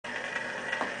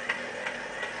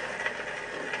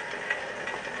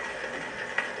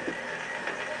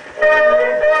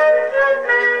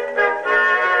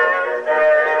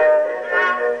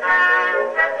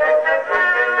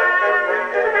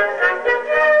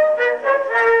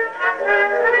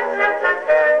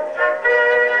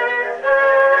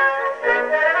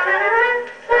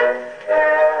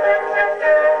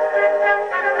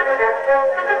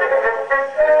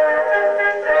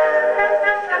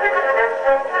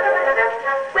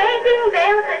wedding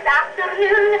bells this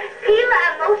afternoon peal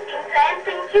a most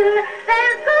entrancing tune.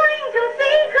 There's going to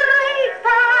be great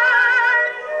fun.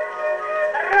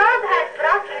 Rob has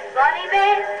brought his bonny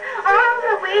best all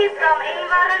the way from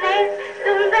Inverness.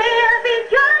 Soon they'll be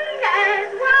joined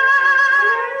as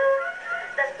one.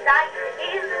 The sight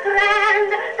is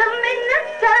grand, the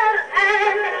minister's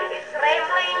hand is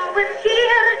trembling with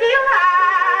sheer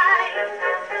delight.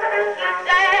 He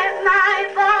says, my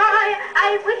boy,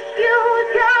 I wish you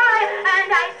joy, and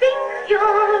I think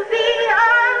you'll be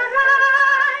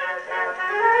alright.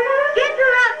 Get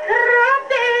luck,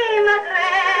 Robbie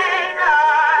Macgregor,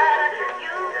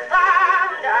 you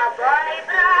found a bonny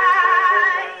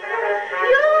bride.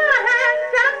 You'll have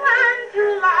someone to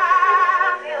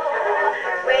love you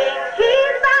when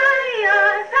she's by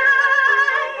your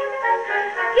side.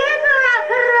 Get luck,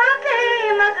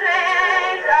 Robbie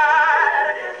Macgregor,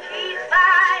 she's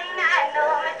fine and no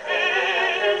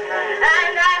mistake,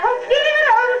 and